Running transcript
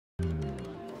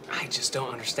I just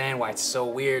don't understand why it's so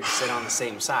weird to sit on the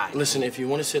same side. Listen, if you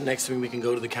want to sit next to me, we can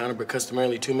go to the counter, but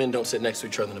customarily, two men don't sit next to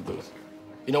each other in a booth.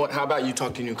 You know what? How about you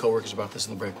talk to your new coworkers about this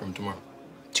in the break room tomorrow?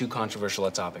 Too controversial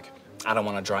a topic. I don't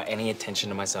want to draw any attention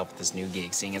to myself at this new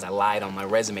gig, seeing as I lied on my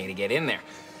resume to get in there.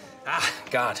 Ah,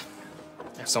 God.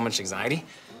 I have so much anxiety.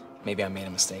 Maybe I made a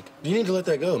mistake. You need to let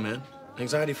that go, man.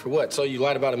 Anxiety for what? So you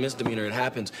lied about a misdemeanor, it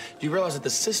happens. You realize that the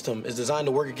system is designed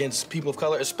to work against people of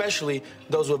color, especially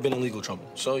those who have been in legal trouble.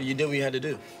 So you did what you had to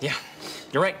do. Yeah,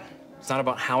 you're right. It's not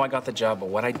about how I got the job, but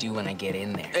what I do when I get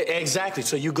in there. Exactly.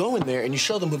 So you go in there and you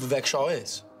show them who Vivek Shaw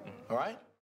is. All right?